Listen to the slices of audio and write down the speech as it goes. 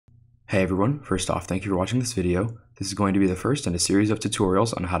Hey everyone, first off, thank you for watching this video. This is going to be the first in a series of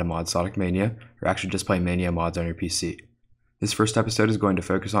tutorials on how to mod Sonic Mania, or actually just play Mania mods on your PC. This first episode is going to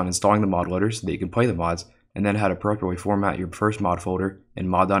focus on installing the mod loader so that you can play the mods, and then how to properly format your first mod folder and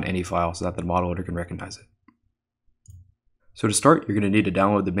mod.ini file so that the mod loader can recognize it. So to start, you're going to need to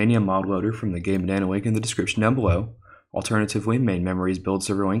download the Mania mod loader from the Game Banana link in the description down below. Alternatively, Main Memory's build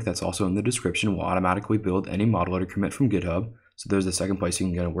server link that's also in the description will automatically build any mod loader commit from GitHub, so there's the second place you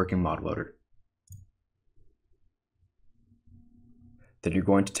can get a working mod loader. Then you're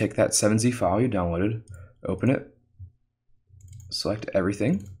going to take that 7z file you downloaded, open it, select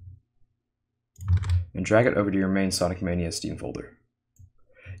everything, and drag it over to your main Sonic Mania Steam folder.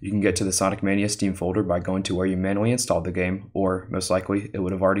 You can get to the Sonic Mania Steam folder by going to where you manually installed the game, or most likely it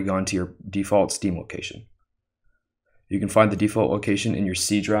would have already gone to your default Steam location. You can find the default location in your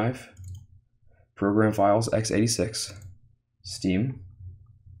C drive, Program Files x86, Steam,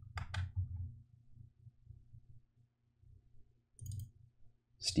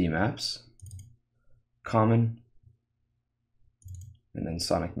 Steam Apps, Common, and then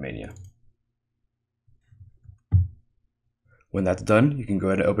Sonic Mania. When that's done, you can go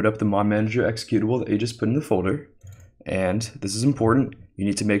ahead and open up the Mod Manager executable that you just put in the folder. And this is important, you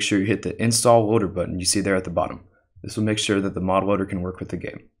need to make sure you hit the Install Loader button you see there at the bottom. This will make sure that the mod loader can work with the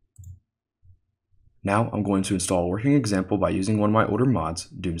game. Now I'm going to install a working example by using one of my older mods,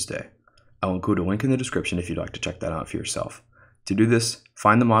 Doomsday. I'll include a link in the description if you'd like to check that out for yourself. To do this,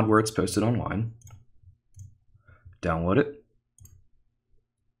 find the mod where it's posted online, download it,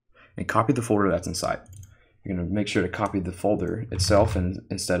 and copy the folder that's inside. You're going to make sure to copy the folder itself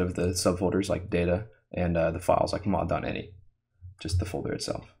instead of the subfolders like data and the files like mod.ini, just the folder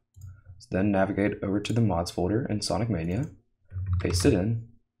itself. So then navigate over to the mods folder in Sonic Mania, paste it in,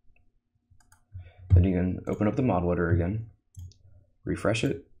 then you can open up the mod loader again, refresh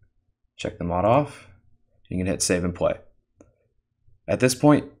it, check the mod off, you can hit save and play. At this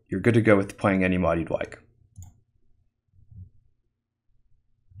point, you're good to go with playing any mod you'd like.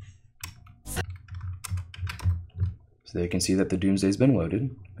 So there you can see that the Doomsday's been loaded.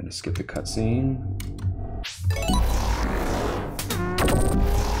 I'm going to skip the cutscene.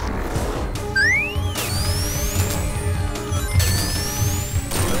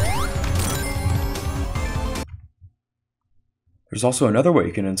 There's also another way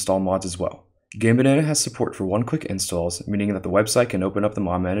you can install mods as well. Game Banana has support for one-click installs, meaning that the website can open up the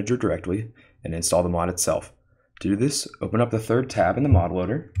mod manager directly and install the mod itself. To do this, open up the third tab in the mod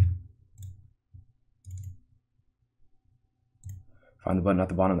loader. Find the button at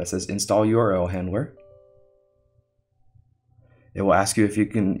the bottom that says Install URL Handler. It will ask you if you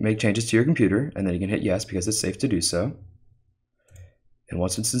can make changes to your computer, and then you can hit yes because it's safe to do so. And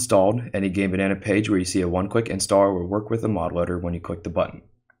once it's installed, any Game Banana page where you see a one-click installer will work with the mod loader when you click the button.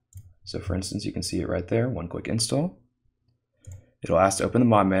 So for instance, you can see it right there, one-click install. It'll ask to open the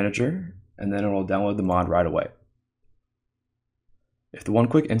mod manager, and then it will download the mod right away. If the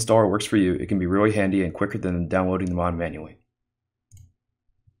one-click installer works for you, it can be really handy and quicker than downloading the mod manually.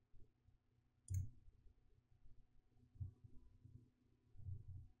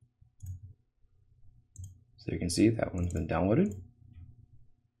 So you can see that one's been downloaded.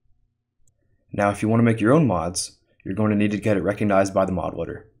 Now if you want to make your own mods, you're going to need to get it recognized by the mod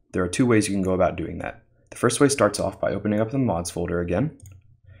loader. There are two ways you can go about doing that. The first way starts off by opening up the mods folder again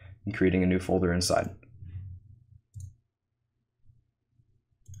and creating a new folder inside.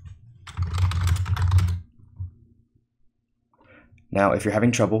 Now if you're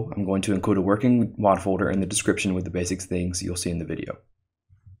having trouble, I'm going to include a working mod folder in the description with the basic things you'll see in the video.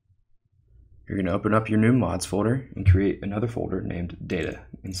 You're going to open up your new mods folder and create another folder named data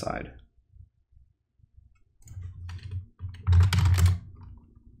inside.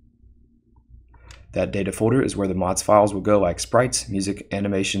 That data folder is where the mods files will go, like sprites, music,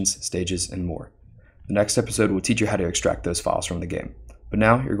 animations, stages, and more. The next episode will teach you how to extract those files from the game. But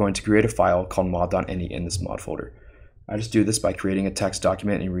now you're going to create a file called mod.ini in this mod folder. I just do this by creating a text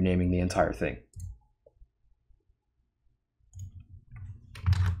document and renaming the entire thing.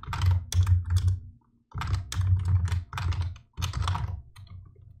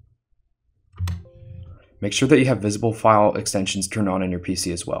 Make sure that you have visible file extensions turned on your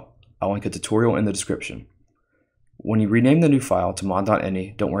PC as well. I'll link a tutorial in the description. When you rename the new file to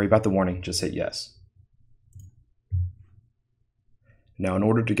mod.ini, don't worry about the warning, just hit yes. Now in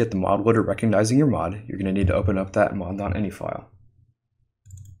order to get the mod loader recognizing your mod, you're going to need to open up that mod.ini file.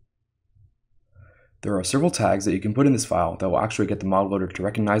 There are several tags that you can put in this file that will actually get the mod loader to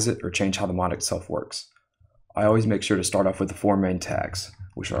recognize it or change how the mod itself works. I always make sure to start off with the four main tags,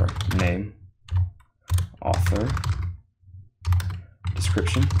 which are name, author,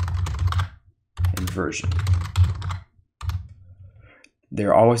 description, version. They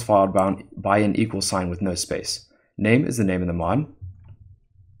are always followed by an equal sign with no space. Name is the name of the mod.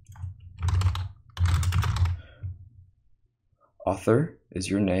 Author is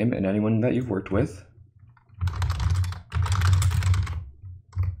your name and anyone that you've worked with.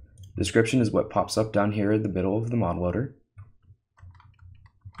 Description is what pops up down here in the middle of the mod loader.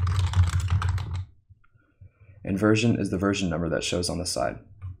 And version is the version number that shows on the side.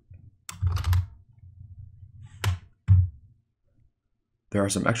 There are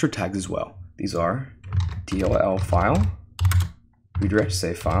some extra tags as well. These are DLL file, redirect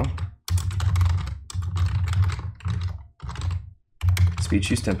save file, speech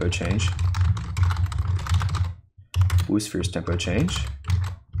use tempo change, BlueSphere's tempo change,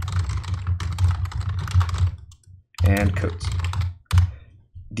 and codes.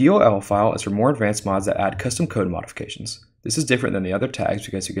 DLL file is for more advanced mods that add custom code modifications. This is different than the other tags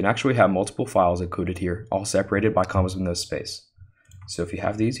because you can actually have multiple files included here, all separated by commas with no space. So if you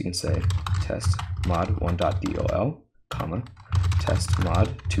have these, you can say test mod1.dll, comma, test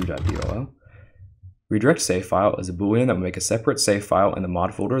mod2.dll. Redirect save file is a boolean that will make a separate save file in the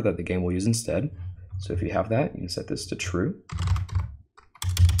mod folder that the game will use instead. So if you have that, you can set this to true.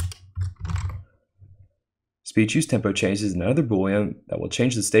 Speech use tempo change is another boolean that will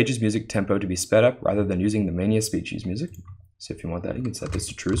change the stage's music tempo to be sped up rather than using the Mania speech use music. So if you want that, you can set this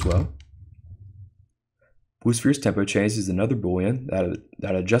to true as well. BlueSphere's tempo change is another boolean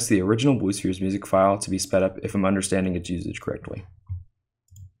that adjusts the original BlueSphere's music file to be sped up if I'm understanding its usage correctly.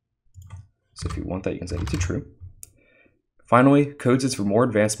 So if you want that, you can set it to true. Finally, codes is for more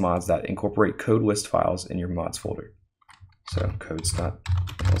advanced mods that incorporate code list files in your mods folder. So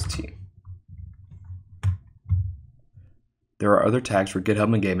codes.lst. There are other tags for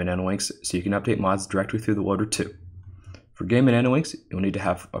GitHub and Game and Analinks, so you can update mods directly through the loader too. For Game and Analinks, you'll need to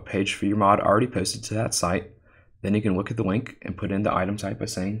have a page for your mod already posted to that site. Then you can look at the link and put in the item type by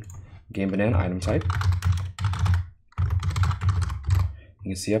saying Game Banana item type.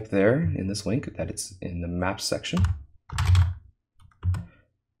 You can see up there in this link that it's in the maps section.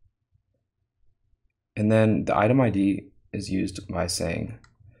 And then the item ID is used by saying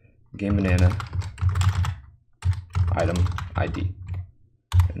Game Banana item ID.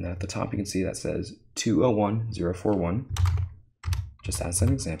 And at the top you can see that says 201041, just as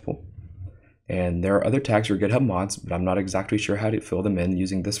an example. And there are other tags for GitHub mods, but I'm not exactly sure how to fill them in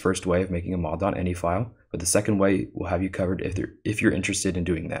using this first way of making a mod.any file, but the second way will have you covered if you're interested in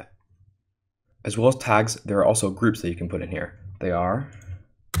doing that. As well as tags, there are also groups that you can put in here. They are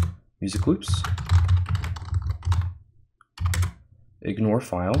music loops, ignore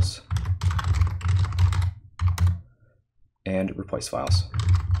files, and replace files.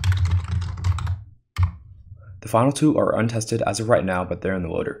 The final two are untested as of right now, but they're in the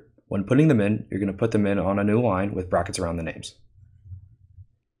loader. When putting them in, you're going to put them in on a new line with brackets around the names.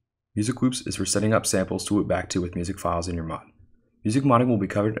 Music loops is for setting up samples to loop back to with music files in your mod. Music modding will be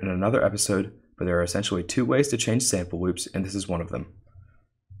covered in another episode, but there are essentially two ways to change sample loops, and this is one of them.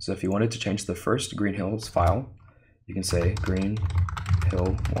 So if you wanted to change the first Green Hills file, you can say green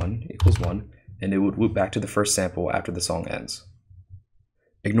hill 1 equals 1, and it would loop back to the first sample after the song ends.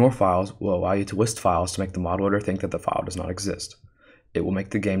 Ignore files will allow you to list files to make the mod loader think that the file does not exist. It will make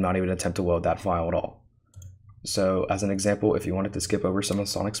the game not even attempt to load that file at all. So as an example, if you wanted to skip over some of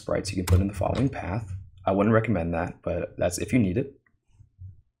the Sonic sprites, you can put in the following path. I wouldn't recommend that, but that's if you need it.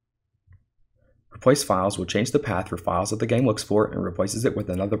 Replace files will change the path for files that the game looks for and replaces it with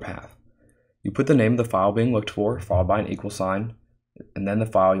another path. You put the name of the file being looked for, followed by an equal sign, and then the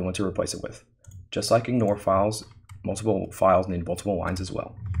file you want to replace it with. Just like ignore files, multiple files need multiple lines as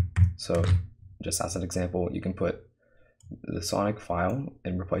well. So just as an example, you can put the Sonic file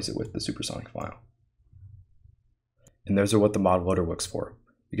and replace it with the Supersonic file. And those are what the mod loader looks for.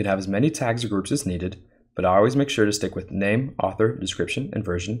 You can have as many tags or groups as needed, but I always make sure to stick with name, author, description, and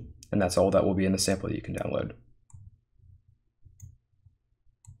version, and that's all that will be in the sample that you can download.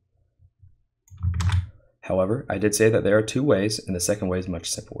 However, I did say that there are two ways, and the second way is much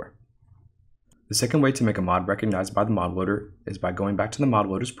simpler. The second way to make a mod recognized by the mod loader is by going back to the mod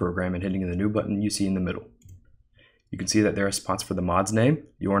loader's program and hitting the new button you see in the middle. You can see that there are spots for the mod's name,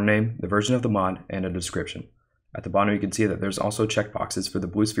 your name, the version of the mod, and a description. At the bottom, you can see that there's also checkboxes for the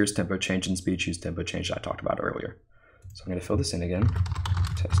BlueSphere's tempo change and speech use tempo change that I talked about earlier. So I'm going to fill this in again.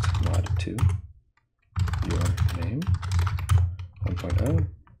 Test mod 2, your name, 1.0,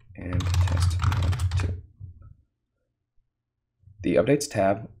 and test mod 2. The Updates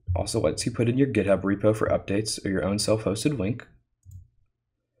tab also lets you put in your GitHub repo for updates or your own self-hosted link.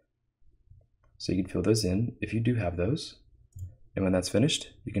 So you can fill those in if you do have those. And when that's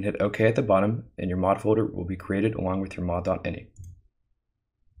finished, you can hit OK at the bottom and your mod folder will be created along with your mod.ini.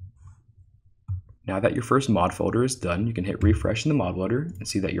 Now that your first mod folder is done, you can hit refresh in the mod loader and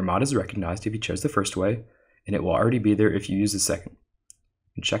see that your mod is recognized if you chose the first way, and it will already be there if you use the second.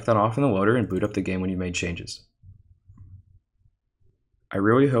 And check that off in the loader and boot up the game when you made changes. I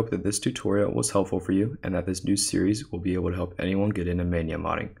really hope that this tutorial was helpful for you and that this new series will be able to help anyone get into Mania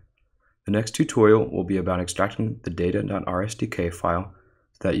modding. The next tutorial will be about extracting the data.rsdk file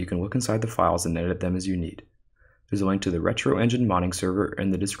so that you can look inside the files and edit them as you need. There's a link to the Retro Engine modding server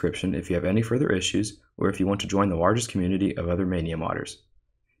in the description if you have any further issues or if you want to join the largest community of other Mania modders.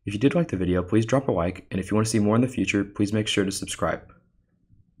 If you did like the video, please drop a like, and if you want to see more in the future, please make sure to subscribe.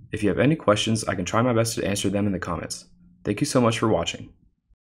 If you have any questions, I can try my best to answer them in the comments. Thank you so much for watching.